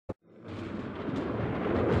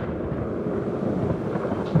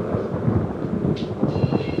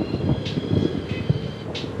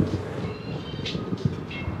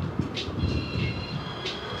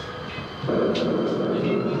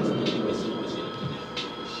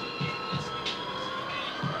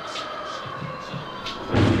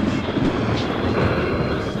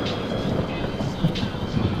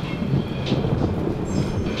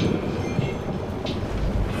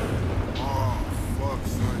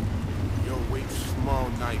Yo, wait till tomorrow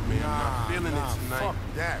night, man. I'm not feeling it tonight. Fuck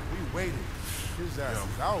that. We waited. His ass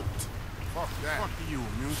is out. Fuck that. Fuck you.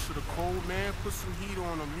 Immune to the cold, man. Put some heat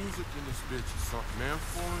on the music in this bitch or something, man.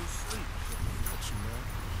 Falling asleep. Got you, man.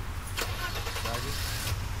 Faggot.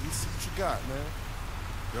 Let me see what you got, man.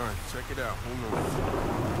 Done. Check it out. Hold on.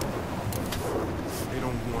 They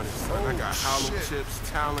don't want it, son. I got hollow tips,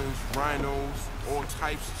 talons, rhinos, all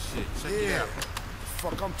types of shit. Check it out. The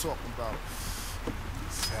fuck I'm talking about.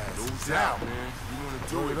 No doubt, man. You wanna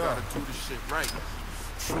do it, gotta do the shit right.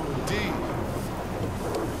 True indeed.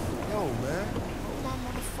 Yo, man. Hold my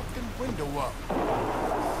motherfucking window up.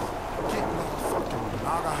 Getting motherfucking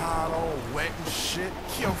alcohol all wet and shit.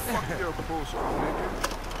 Yo, fuck your bullshit, nigga.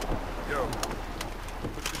 Yo,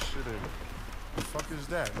 put this shit in. The fuck is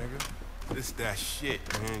that, nigga? This that shit,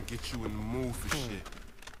 man. Get you in the mood for shit.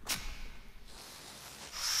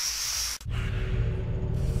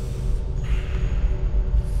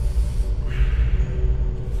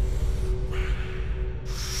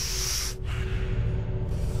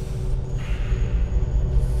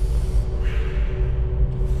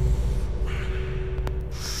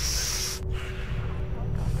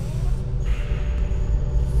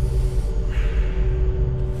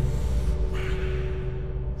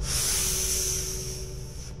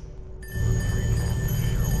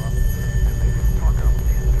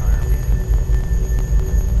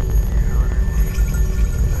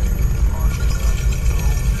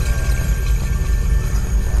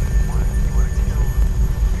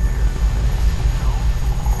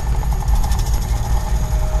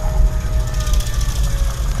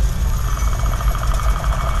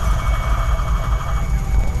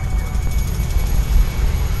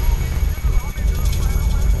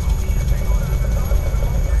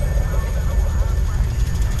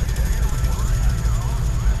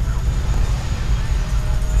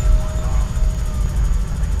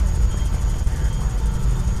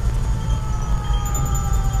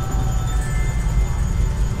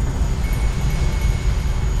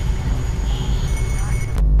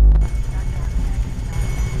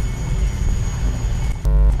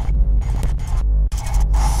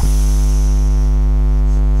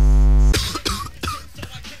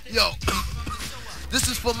 This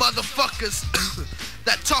is for motherfuckers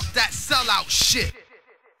that talk that sellout shit.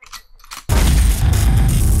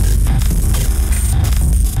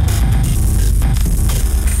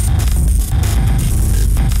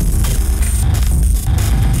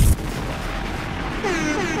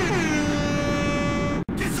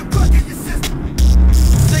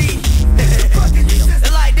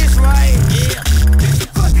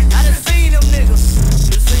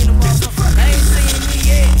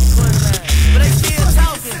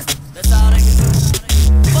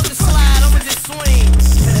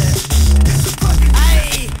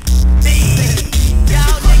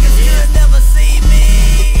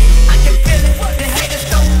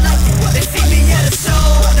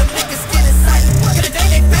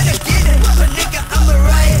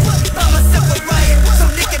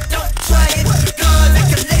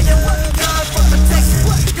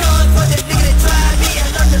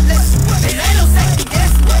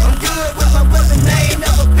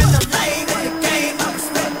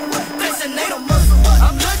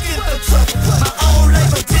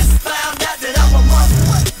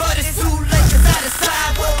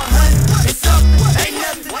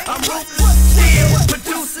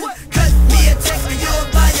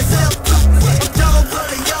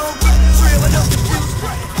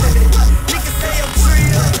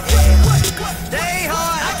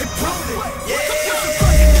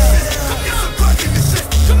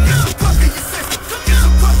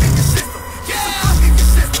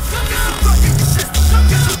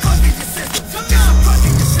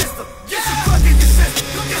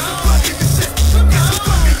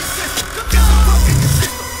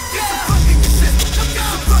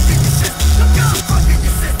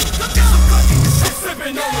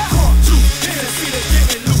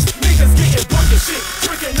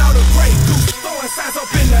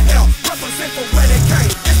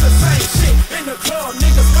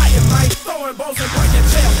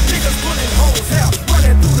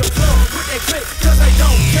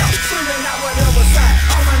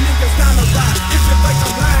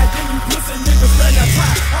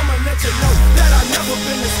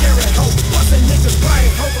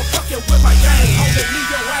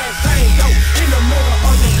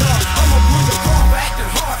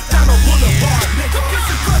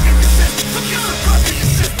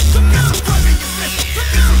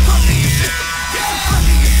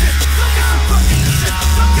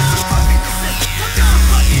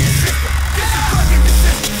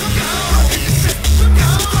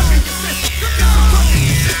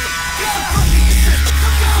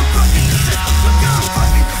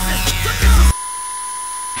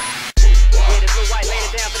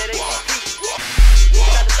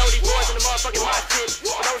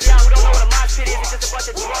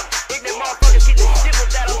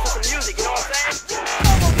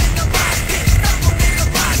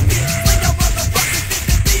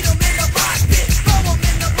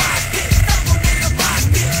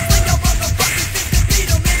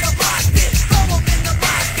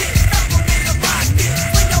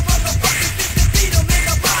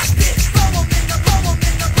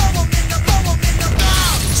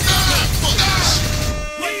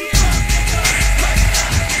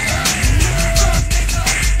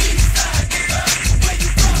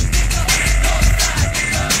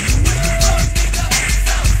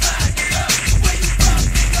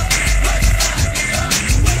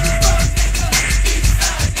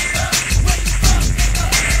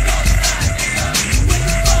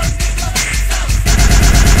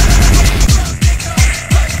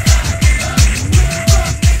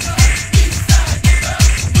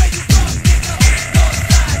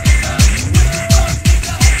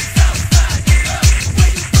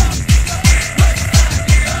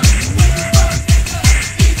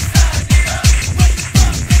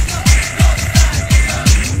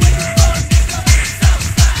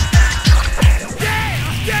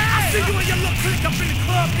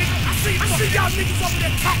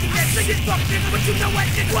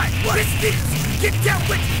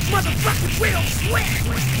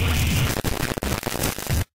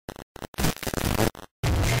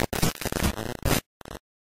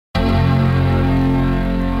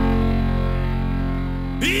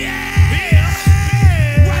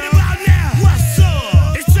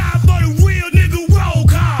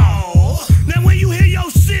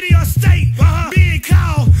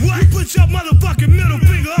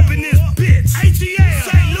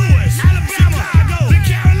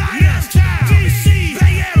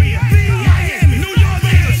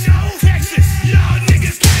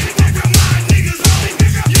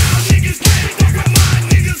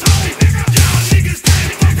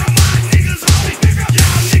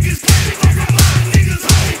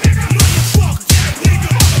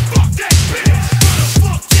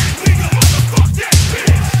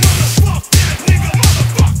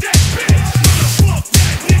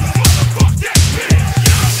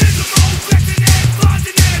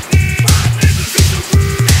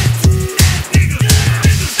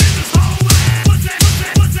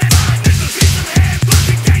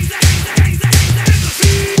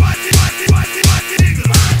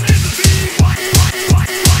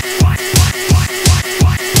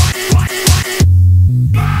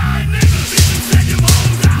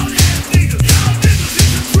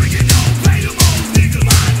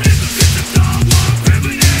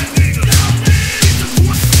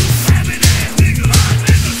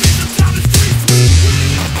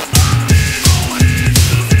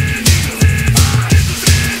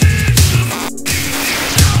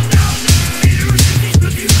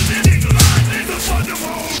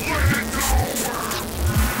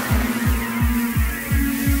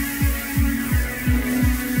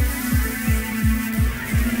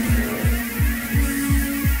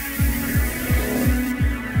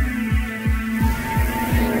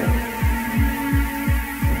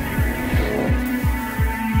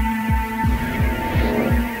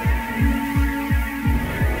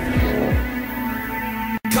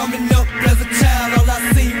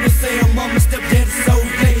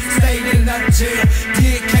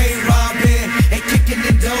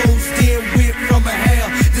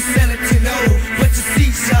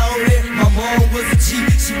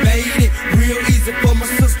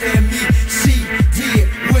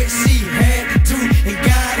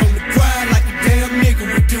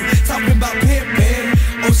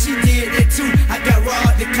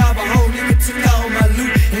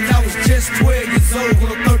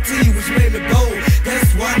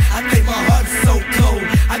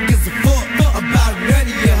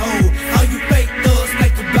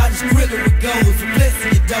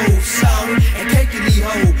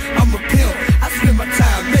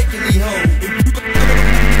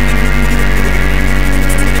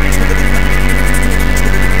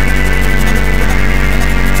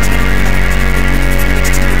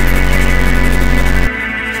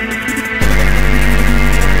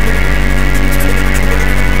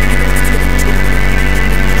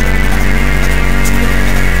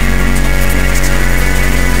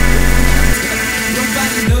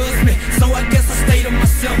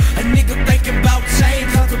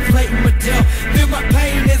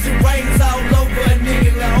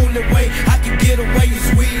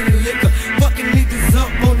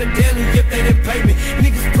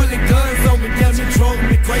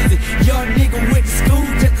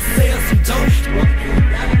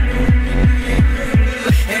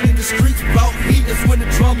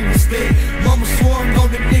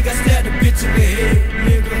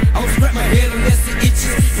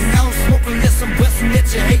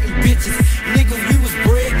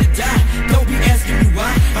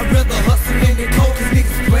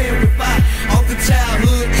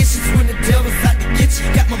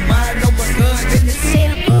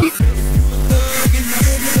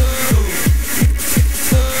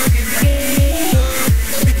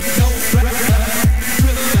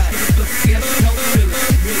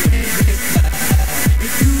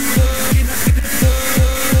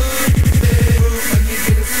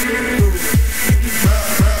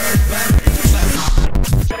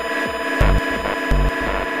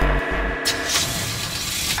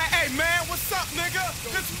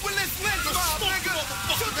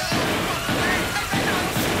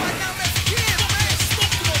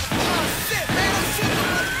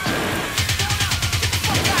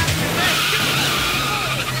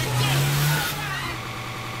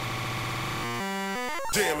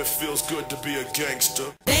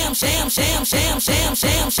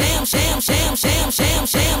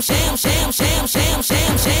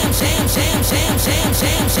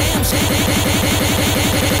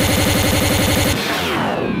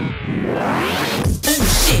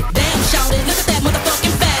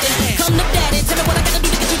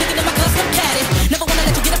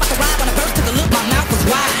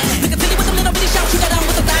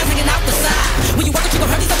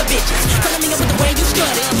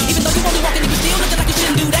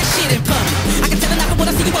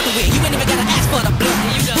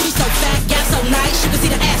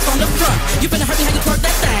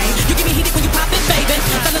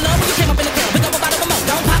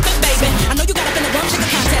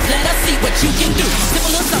 Tip a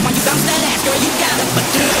little something while you bounce that ass, girl, you got it, but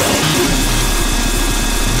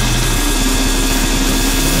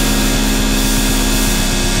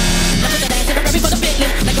now put that ass in the Remy for the Bentley.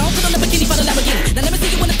 Now go put on the bikini for the Lamborghini. Now let me see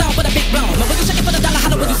you in the thong for the big blown. Now when you checking for the dollar,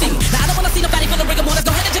 holla when you see me. Now I don't wanna see nobody for the rigor mortis.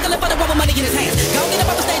 Go ahead and jiggle it for the one with money in his hands. Go get up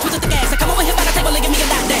off the stage with the gas. Now come over here by the table and give me a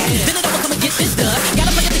lap dance. Bend it over, come and get this done. Got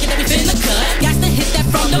a fucking ticket that we finna cut. Got to hit that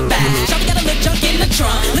from the back. Shawty got a little junk in the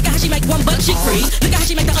trunk. Look at how she make one butt cheek freeze. Look at how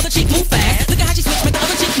she make the other cheek move fast. Look at how she switch, make the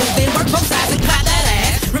other cheek move. Then work both sides and clap that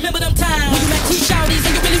ass. Remember them times when you met two shawties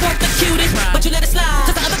and you really want the cutest, but you let it slide,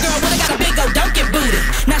 cause the other girl would've got a big old Dunkin' booty.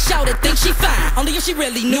 Now shawty think she fine, only if she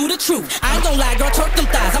really knew the truth. I ain't gon' lie, girl, twerk them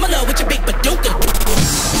thighs. I'm in love with your big badooka.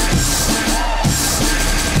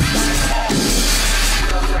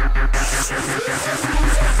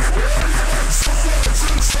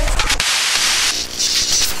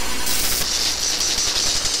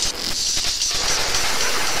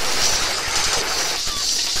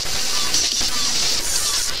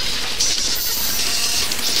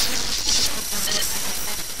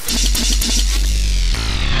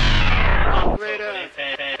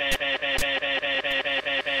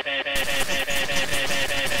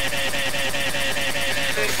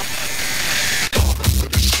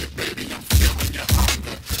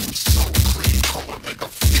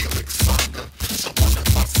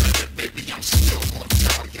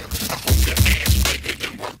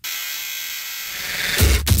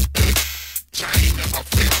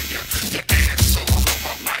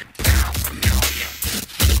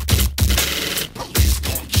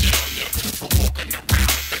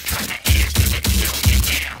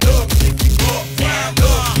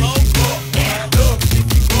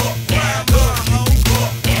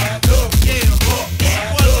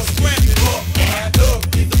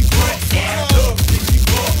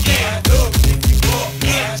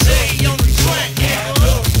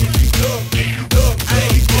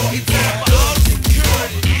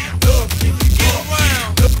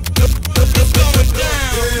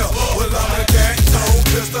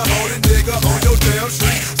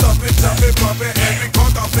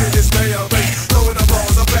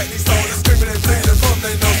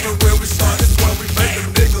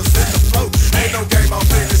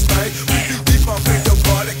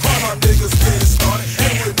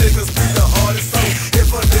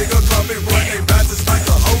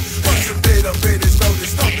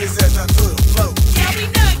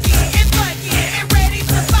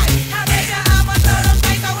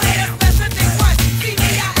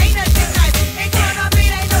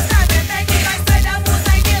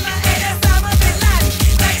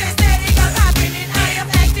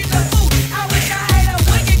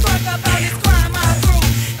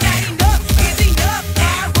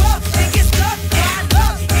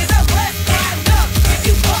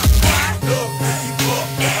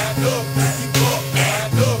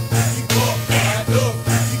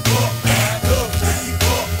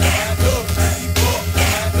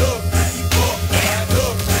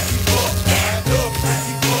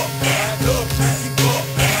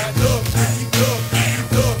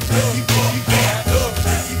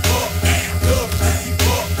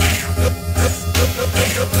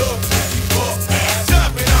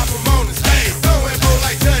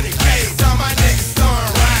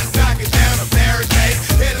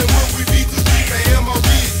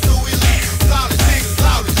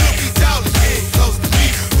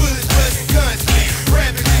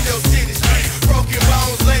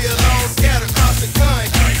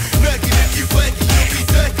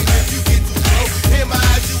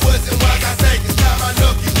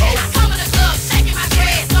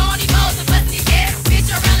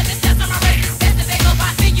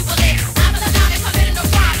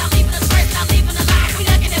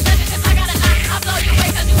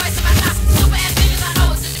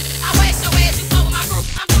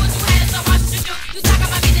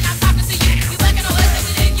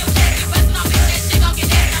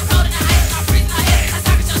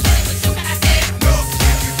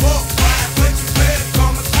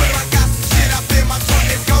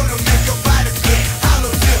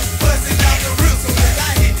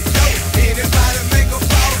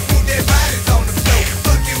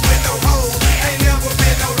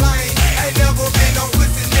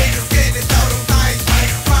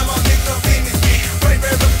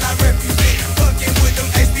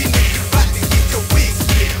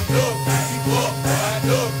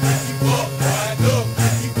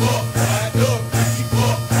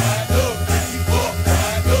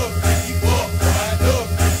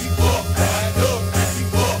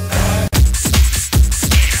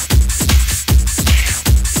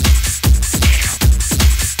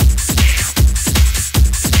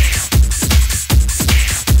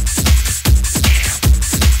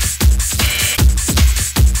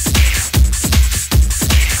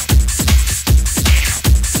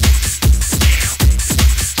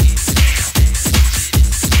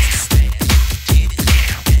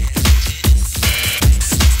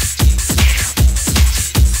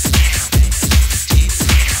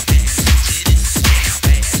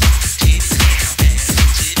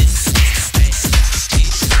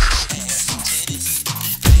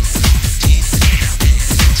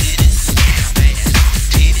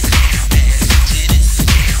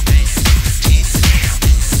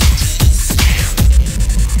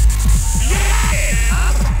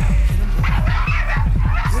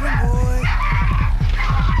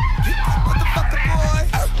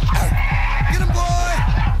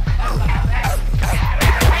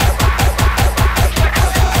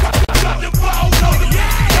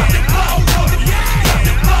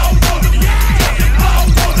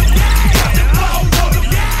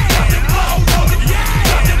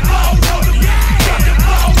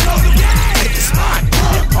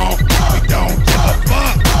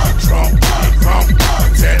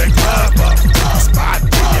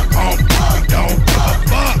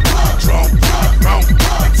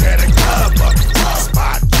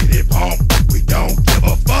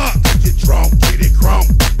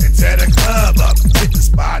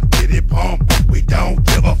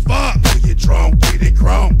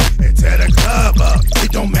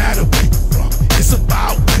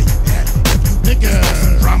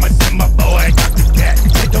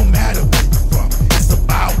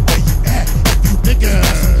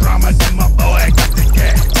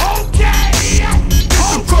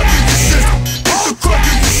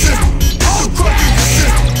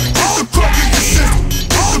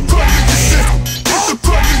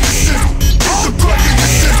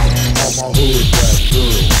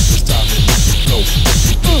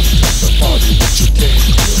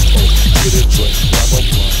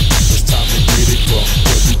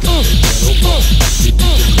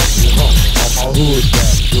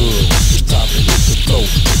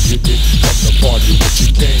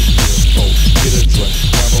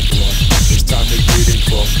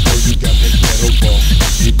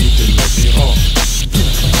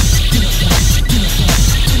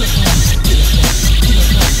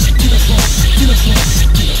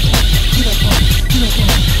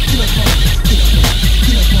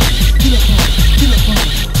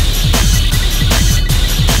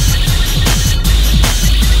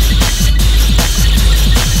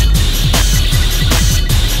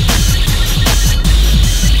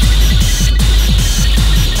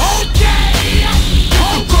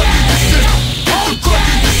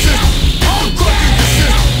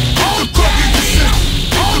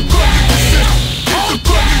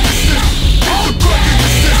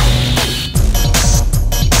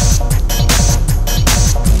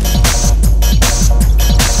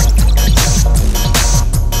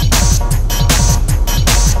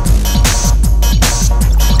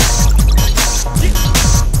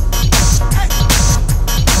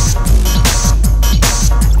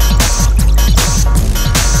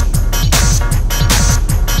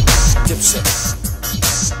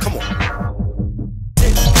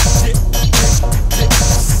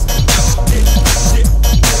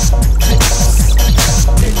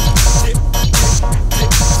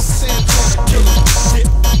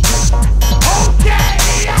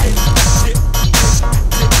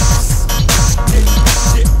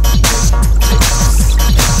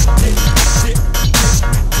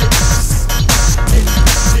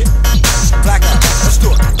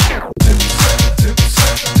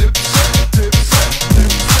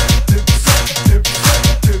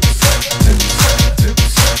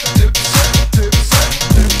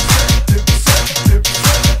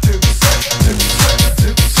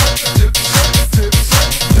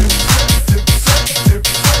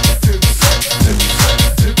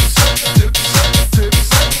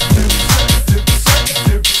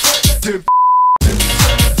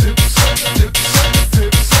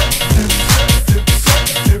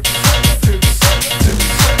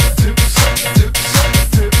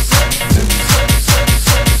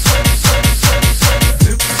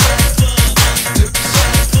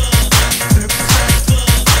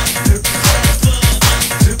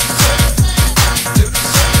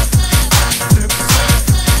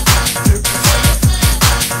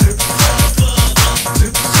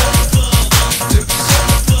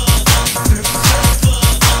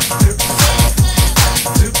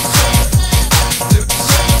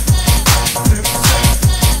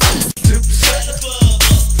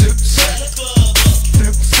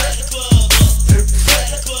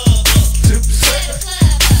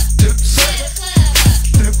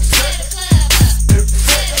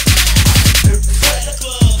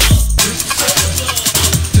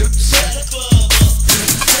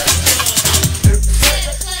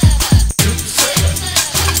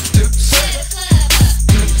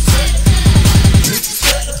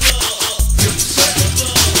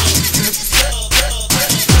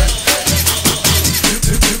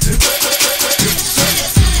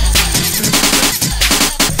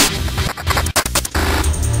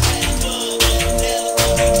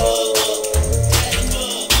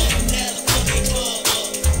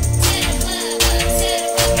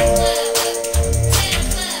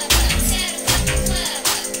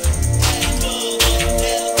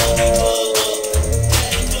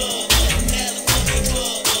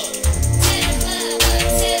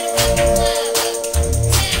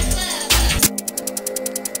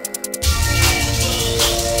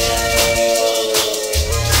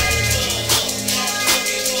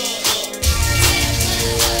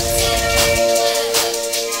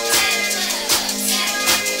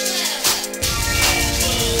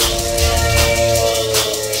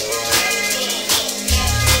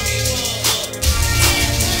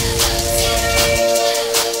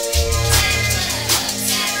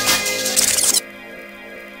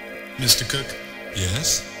 Cook,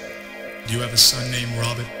 Yes? do you have a son named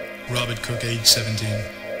Robert? Robert Cook, age 17.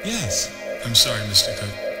 Yes. I'm sorry, Mr.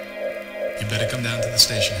 Cook. You better come down to the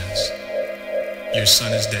station house. Your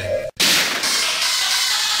son is dead.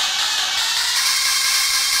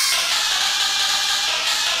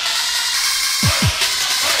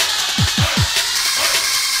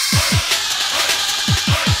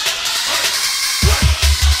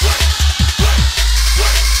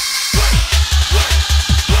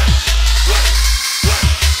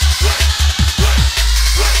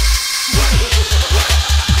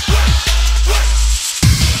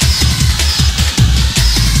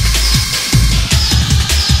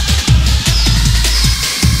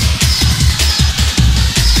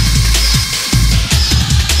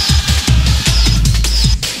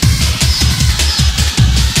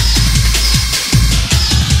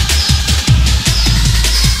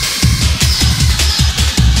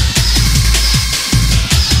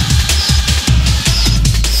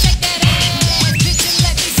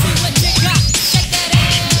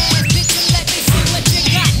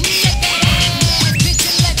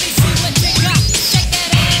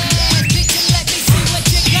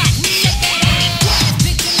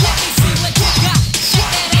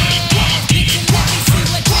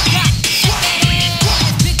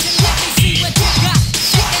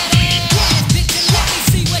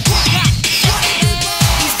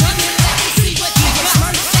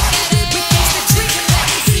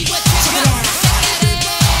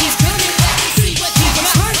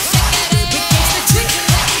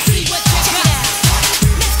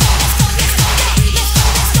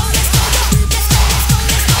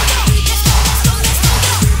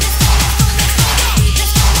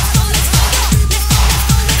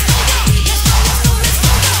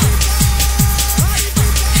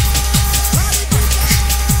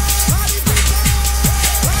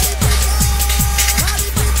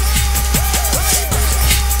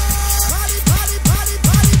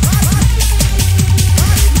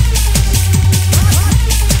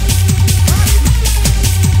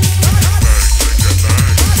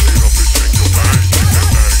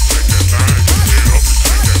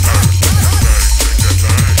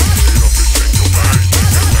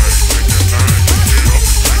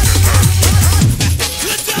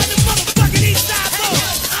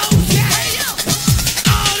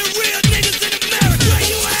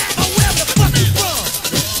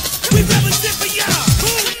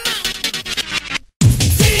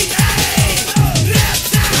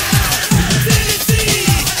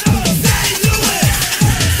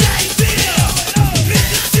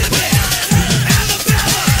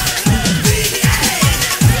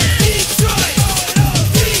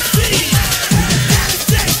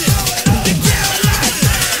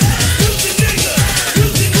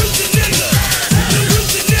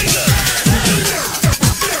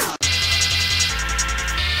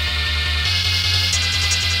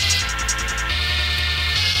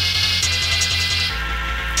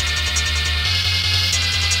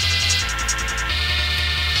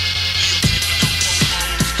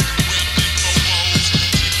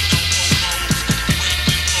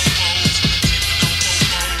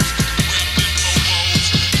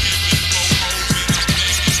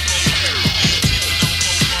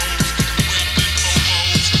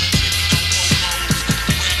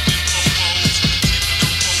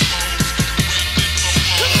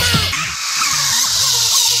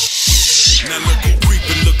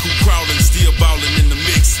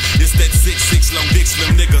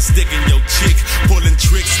 sticking your chick, pulling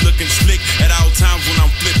tricks, looking slick at all times when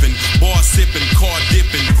I'm flipping, bar sipping, car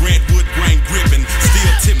dipping, Grant wood grain gripping,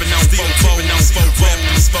 still tipping on four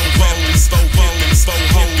rappers, four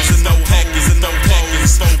hoes, and no hackers, and no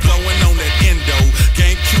packers, blowing on that endo,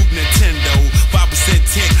 GameCube, Nintendo, 5%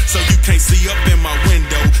 tint, so you can't see up in my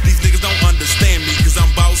window. These niggas don't understand me, cause I'm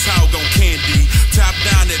boss hog on candy, top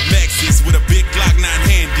down at Maxis with a big Glock 9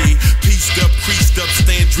 handy, pieced up, creased up,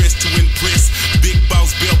 stand dressed to impress, big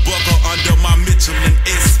boss belt buckle under my Michelin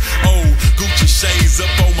S. Oh, Gucci shades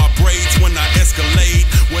up on my braids when I escalade,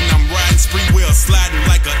 when I'm riding spree wheel sliding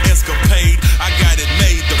like an escapade. I got it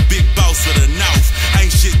made, the big boss of the North.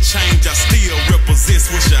 Ain't shit changed, I still represent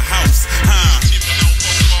with your house, huh?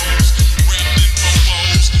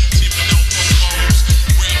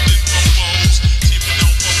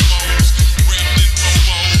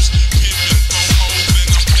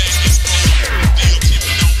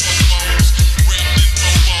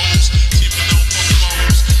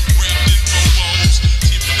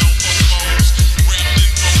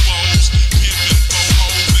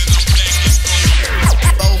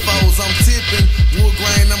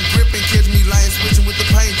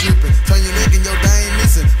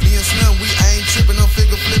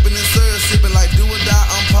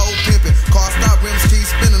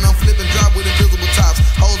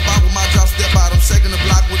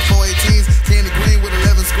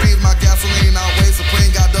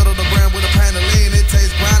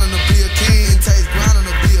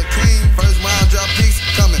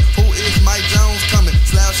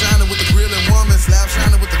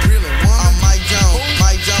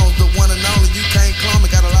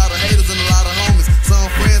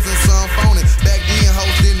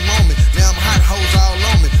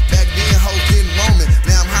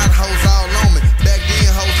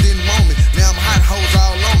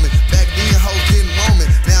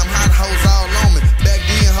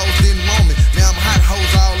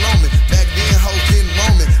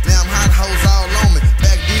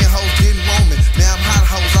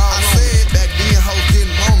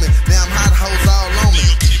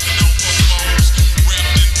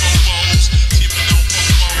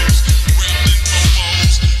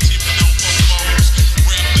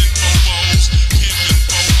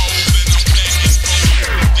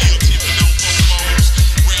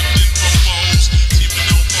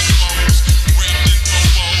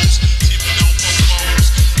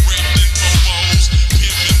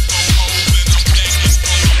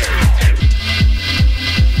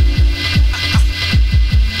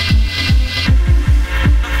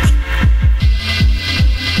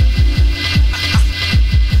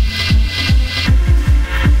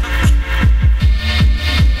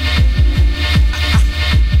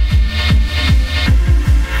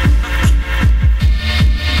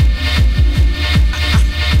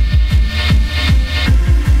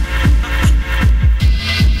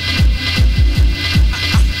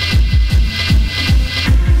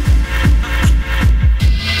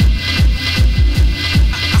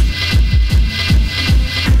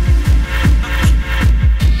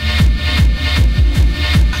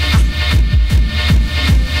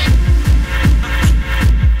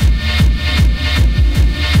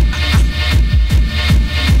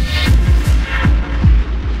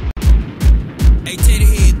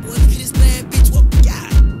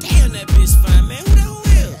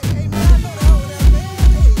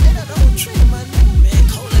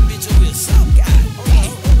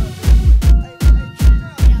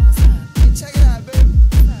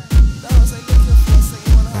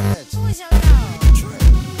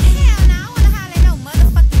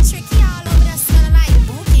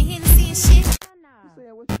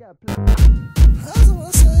 Hold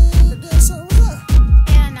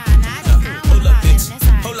up, bitch.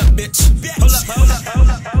 Hold up, bitch. Hold up, hold up,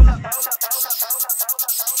 hold up, hold up.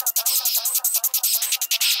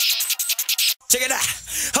 Check it out.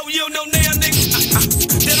 Hope you don't know now, nigga.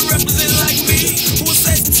 That represent like me. Who will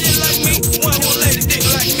say some shit like me? One who lay the dick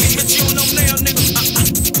like me. But you don't know now, nigga.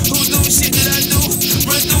 Who do the shit that I do?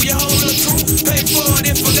 Run through your whole little crew. Pay for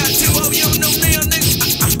it if I got to. Hope you don't know now, nigga.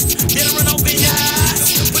 Get a run off in your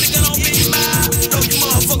eyes. Put a gun off in your mouth. Throw your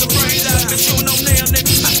motherfucking brains out. But you don't know now,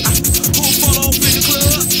 nigga. Who fall off in the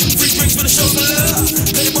club? Free drinks for the show of love.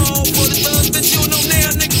 Play the ball for the thugs. But you don't know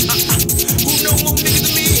now, nigga. Who know more niggas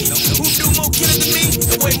than me? Who do more killers than me?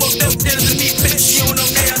 And way more dope dealers than me. Bitch, you don't know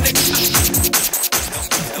now, nigga.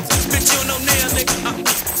 Bitch, you don't know now, nigga.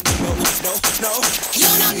 No. You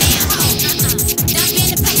don't know now, ho. Done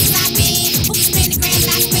been the places I've been. Who can spend the grand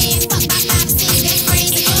that I spend? Fuck by 5 or 6 best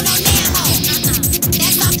friends. And you don't know now, ho.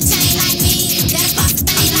 That's off the chain like me. That'll boss a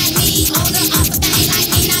thing like me. Older off a thing like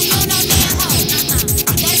me. Now you don't know now, ho.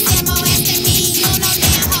 That'll sell more ass than me. You don't know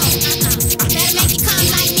now, ho. That'll make you come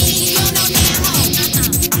like me. You don't know now, ho.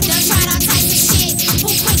 Done tried all types of shit.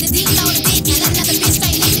 Who quick to deep load the dick and let another bitch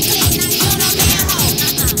straight lick the click. Now you don't know now, ho.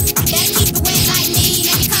 That'll keep it wet like me.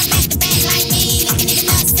 Let me come back to back like me. Lick a nigga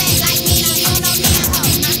nut stack like me. Now you don't know now, ho.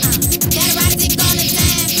 That'll ride a dick all the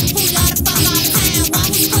time. Who y'all the fuck all the time? One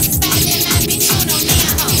who's pussy's better than mine, bitch. You don't know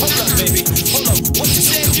now, ho. Hold up, baby. Hold up. What you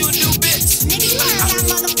said you would do, bitch? Nigga, you heard what I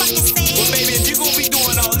motherfucking said. Well, baby, if you gon' be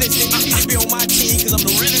doing all this, then you need to be on my team, cause I'm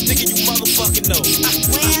the realest nigga you motherfucking know.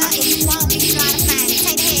 Well, if you want me, you know how to find me.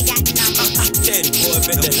 Take the head, got the number. Teddy, boy,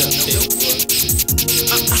 bet that up, bitch.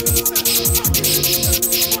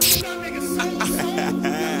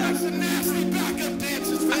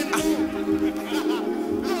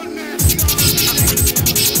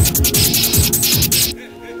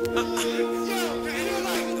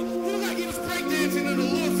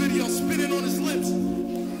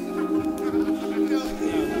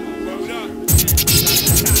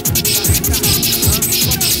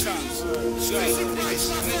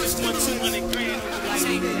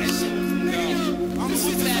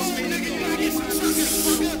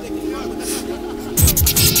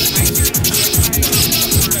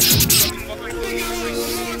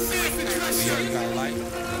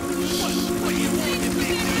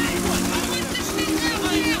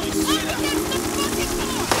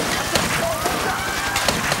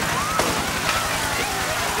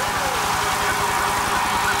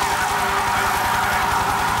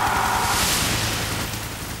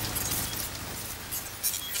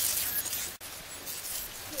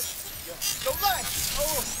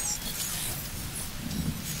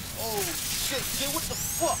 What the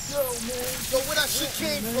fuck? Yo, man. Yo, where that shit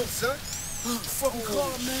came from, son? Fucking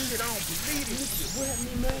car, man. Shit, I don't believe it. What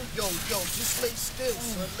happened, man? Yo, just lay still,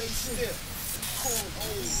 son. Lay still.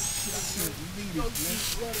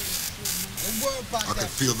 I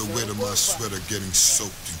could feel the weight of my sweater getting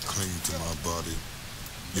soaked and clinging to my body.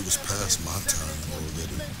 It was past my time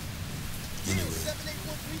already. Anyway,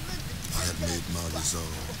 I had made my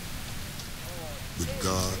resolve. With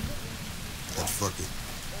God, that fuck it.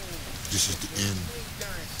 This is the end.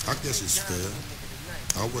 I guess it's fair.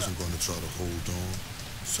 I wasn't going to try to hold on.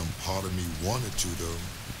 Some part of me wanted to, though.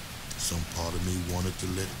 Some part of me wanted to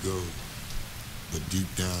let go. But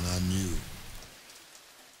deep down, I knew.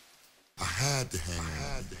 I had to hang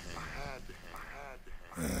on.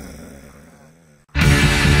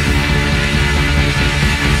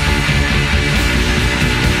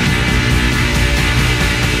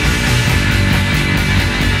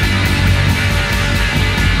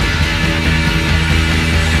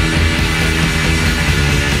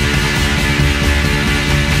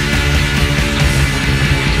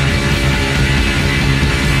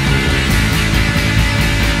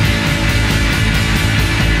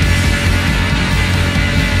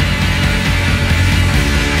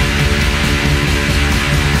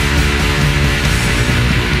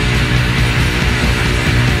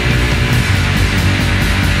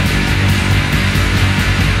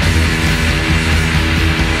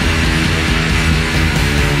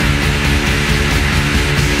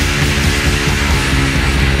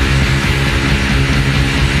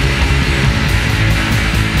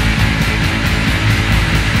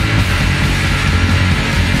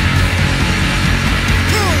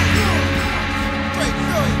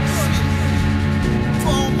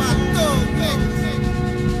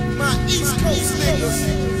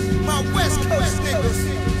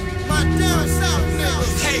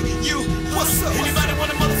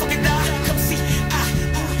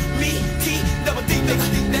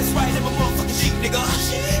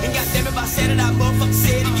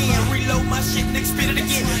 my shit, niggas spit it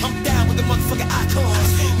again. I'm down with the motherfucking icons.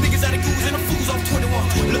 Niggas out of goons and the fools off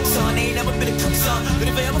 21. Look, son, they ain't never been a cook, son. But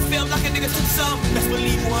if I ever feel like a nigga took some, best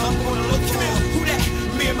believe one, I'm gonna look for him. Who that?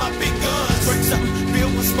 Me and my big guns. Break something,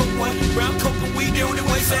 build one, smoke one. Brown coke and weed, the only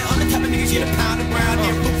way. Say I'm the type of niggas get a pound around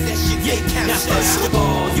here. Roof that shit, yeah, count. Now first of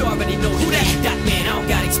all, you already know who that. That man, I don't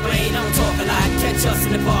gotta explain. I don't talk a lot. Catch us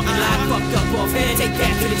in the parking lot, fucked up off hand. Take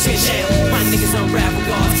that to the chin now. My niggas unravel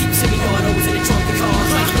guards, keep semi-guard always in the trunk of cars.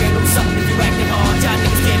 Like square no something if you acting hard. Y'all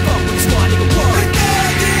niggas can't fuck with the squad, nigga. Word.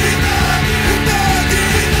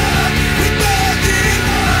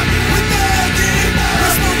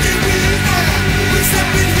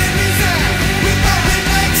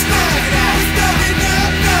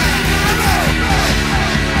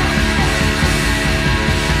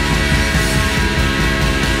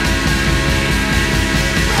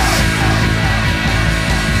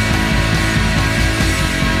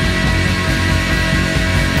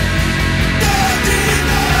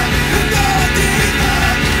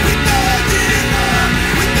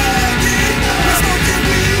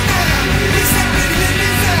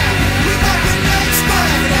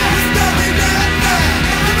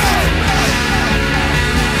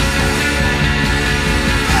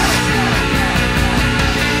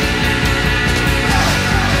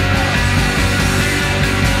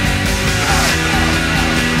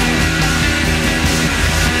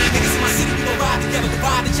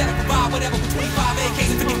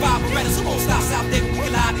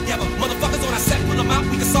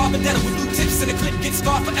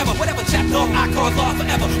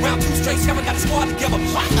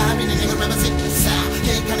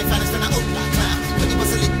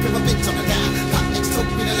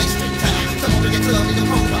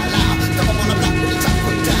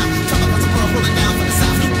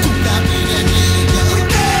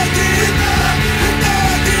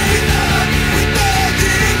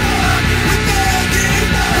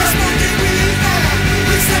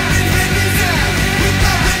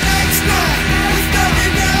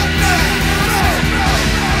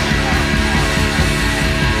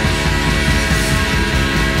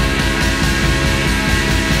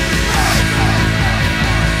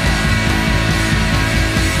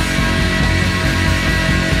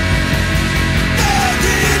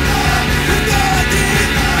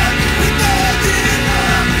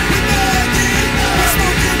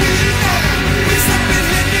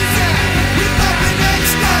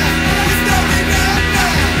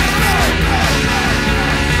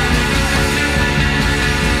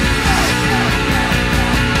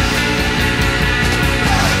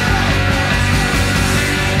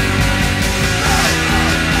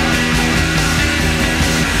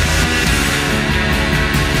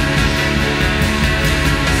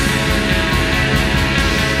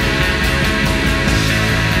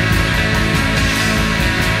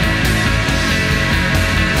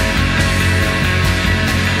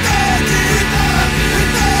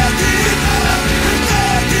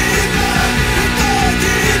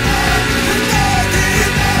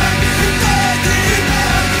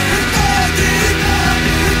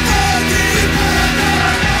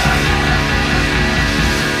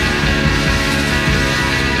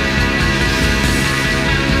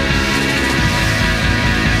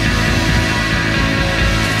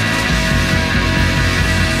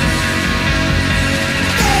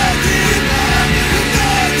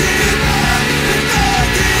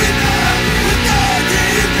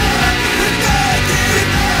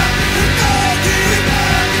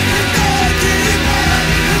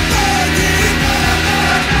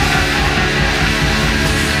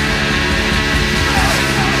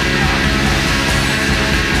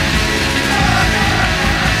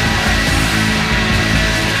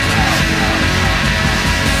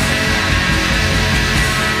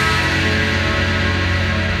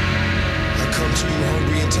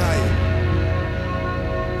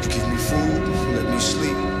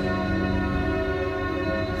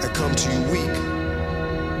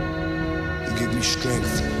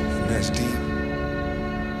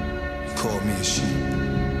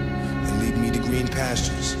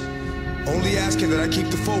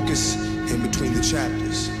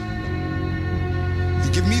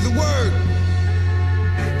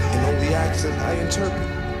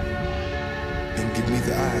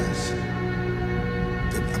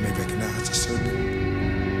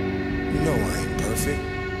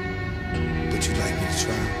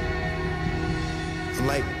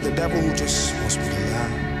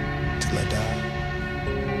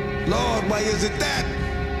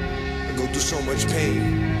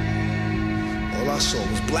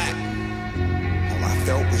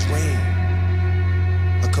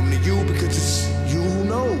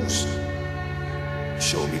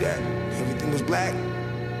 showed me that everything was black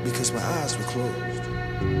because my eyes were closed.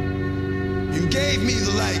 You gave me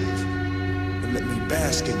the light and let me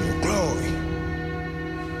bask in your glory.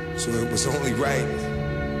 So it was only right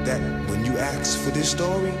that when you asked for this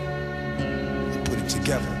story, I put it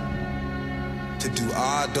together to do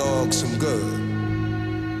our dogs some good.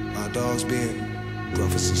 Our dogs being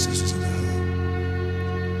brothers and sisters in the hood.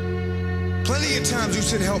 Plenty of times you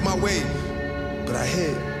sent help my way, but I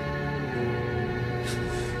hid.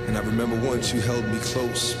 And I remember once you held me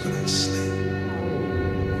close, but I slid.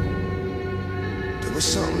 There was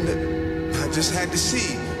something that I just had to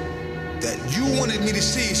see, that you wanted me to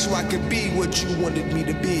see so I could be what you wanted me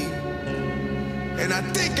to be. And I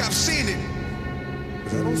think I've seen it,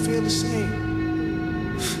 but I don't feel the same.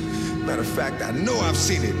 Matter of fact, I know I've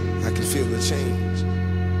seen it. I can feel the change.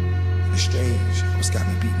 And it's strange, what's got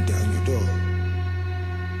me beating down your door.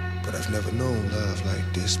 But I've never known love like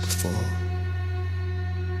this before.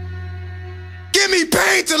 Give me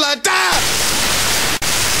pain till I die!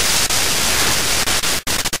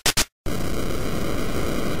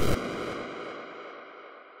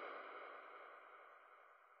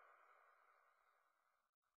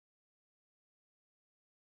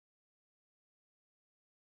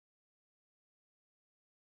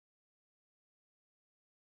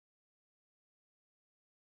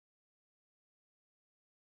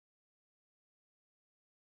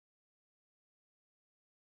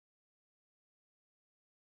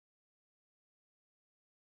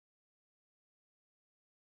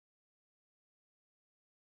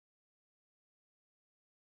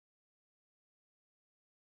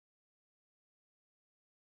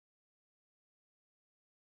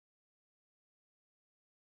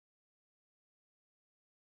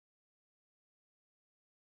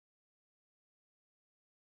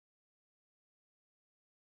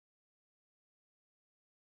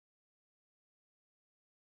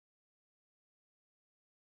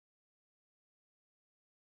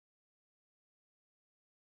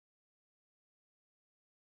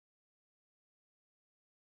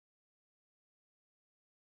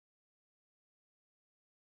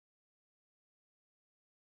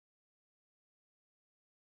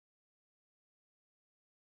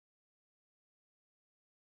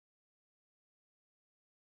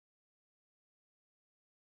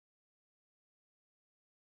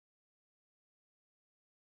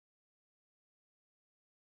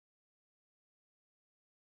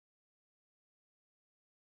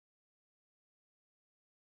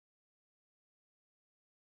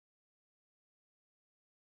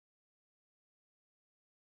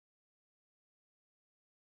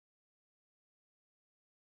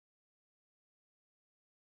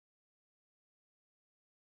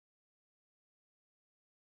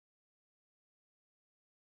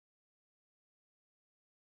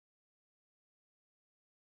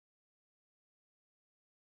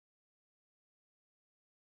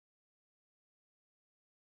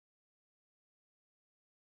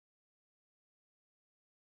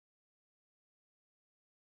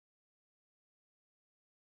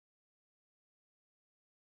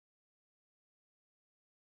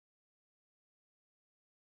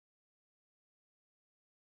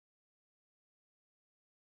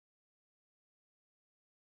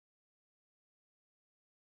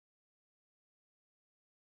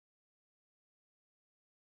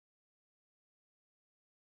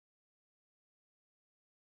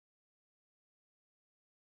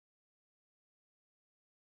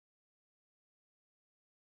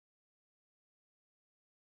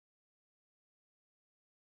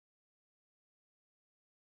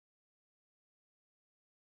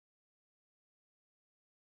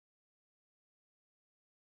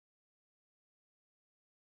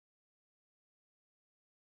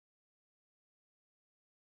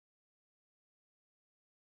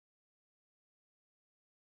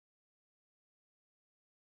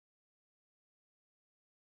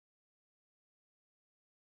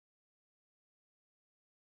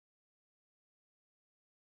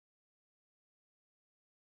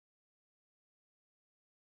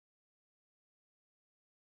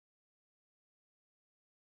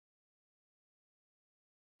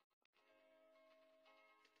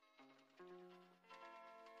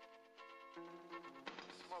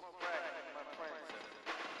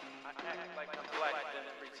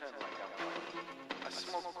 I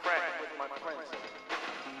smoke crack with my friends.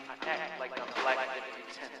 I act like I'm black and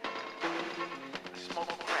pretend. I smoke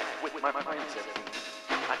crack with my friends.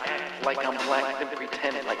 I act like I'm black and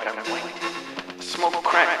pretend like I'm white. I smoke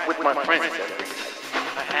crack with my friends.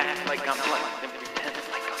 I act like I'm black and pretend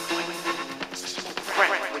like I'm white. I smoke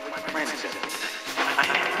crack with my friends. I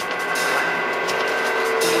act like I'm black.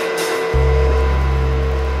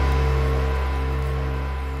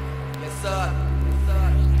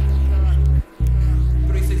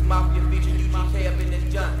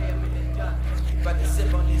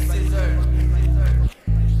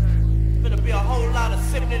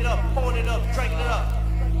 up, pouring it up, drinking it up.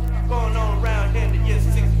 Going on around here in the year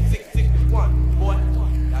 6661, boy.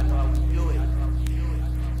 I know how we do it.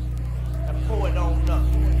 And pour it on up,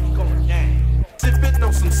 going down. Sippin'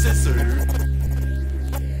 on some scissors.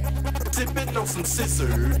 Sippin' on some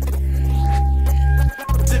scissors.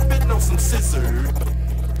 Sippin' on some scissors.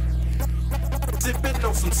 Sippin'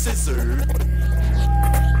 on some scissors.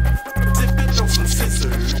 Sippin' on some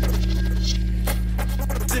scissors.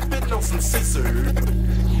 Sippin' on some scissors.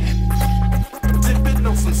 Sippin'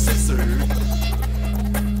 on some scissors.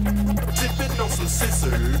 Sippin' on some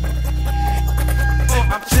scissors.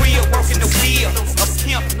 I'm real, working the wheel. A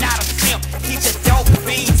pimp, not a simp. Keep the dope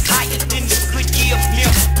beans higher than the Goodyear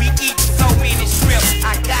blimp. We eat so many shrimp.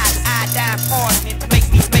 I got iodine poisoning. Make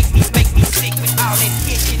me sick with all that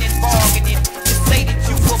kitchen and bargaining. To say that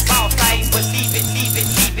you a boss, I ain't believe it. Leave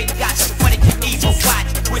it. Got the money Geneva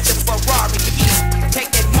watch with the Ferrari key.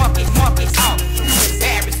 Take that monkey off. You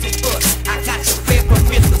embarrassing us. I got the red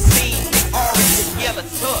Mr. Scene, the orange and yellow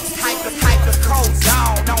tuck. Hyper cold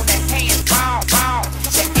zone on that hand wrong.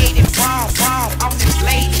 That 80 wrong on this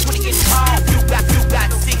lady, putting it wrong. You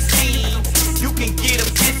got 16. You can get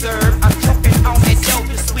them deserved. I'm choking on that dope,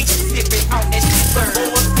 the sweet sipping on that dessert.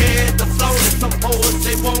 Boys scared to float it. Some boys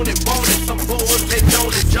they want it. Some boys they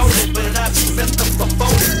don't it. But I be messed up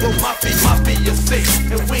before it. Well, mafia sick.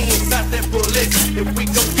 And we ain't got that bullet. If we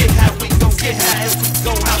gon' get high, we gon' get high. If we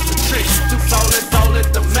go out the trick. Two fall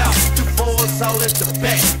at the mouth. Two boys all at the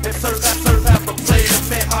back. And serve half a plate.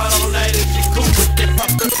 Man, hard all night and she cool with it.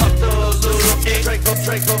 Pop the little egg.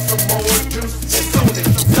 Draco some more juice. And soon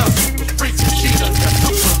it's tough. Freaky cheetah. Got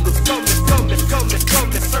super. Coming.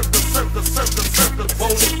 Circle.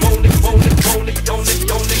 Bone it.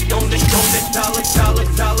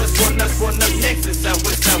 Dollars. One up Nexus. I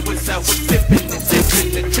was sipping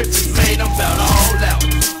and tripping. Man, I'm about all out.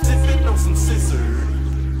 Sippin' on some scissors.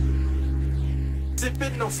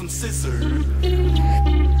 Sippin' on some scissors.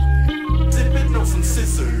 Sippin' on some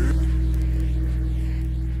scissors.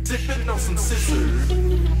 Sippin' on some scissors.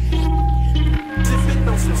 Sippin'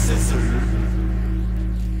 on some scissors.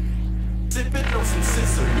 Sippin' on some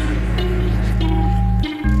scissors.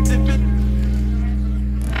 Sippin'.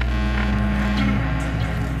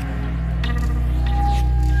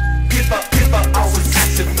 People always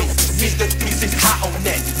asking me, is the music hot on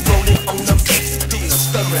that? Rolling on them X pills,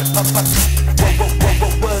 stirring up.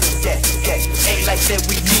 What is that? Ain't like that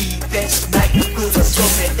we need that. Like you put us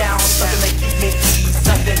going down, something like you make ease.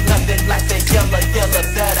 Nothing like that yellow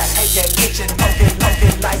that I hate that itching, honking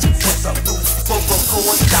like what's up, dude?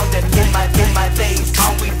 Going down that in my days,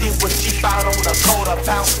 all we did was cheap out on a quarter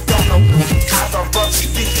pound. Don't know who out of us,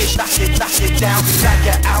 knock it down, knock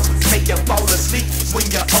you out, make you fall asleep when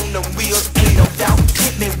you're on the wheels. Ain't no doubt,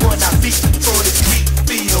 hit me when I beat for this sweet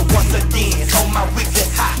feel once again. On my wicked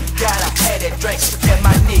high, gotta have that drink. Yeah,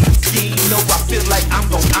 my niggas, you know I feel like I'm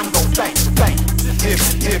gon' bang.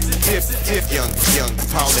 Hip, young,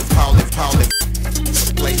 Paulin.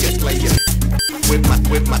 Play it. With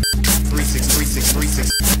my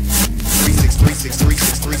 36.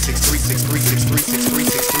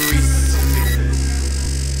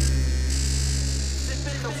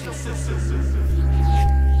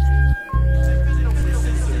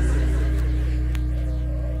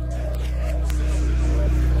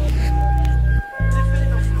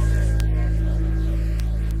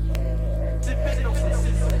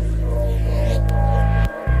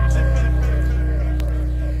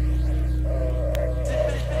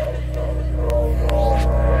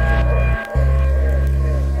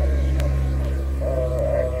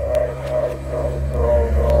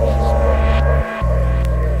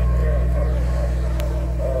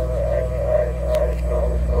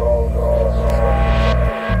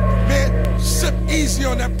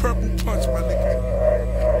 On that purple punch, my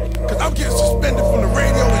nigga. Cause I'm getting suspended from the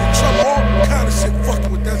radio and in trouble, all kind of shit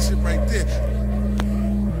fucking with that shit right there.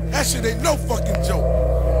 That shit ain't no fucking joke.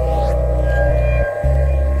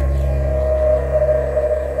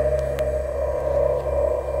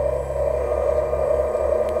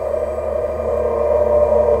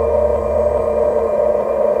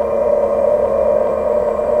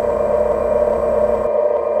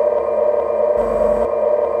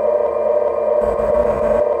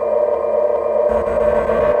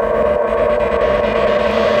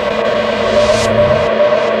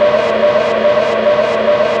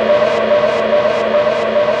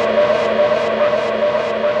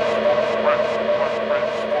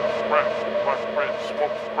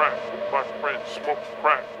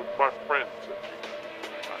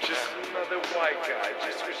 White guy,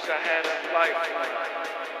 just wish I had a life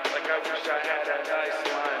like I wish I had a nice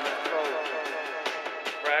life.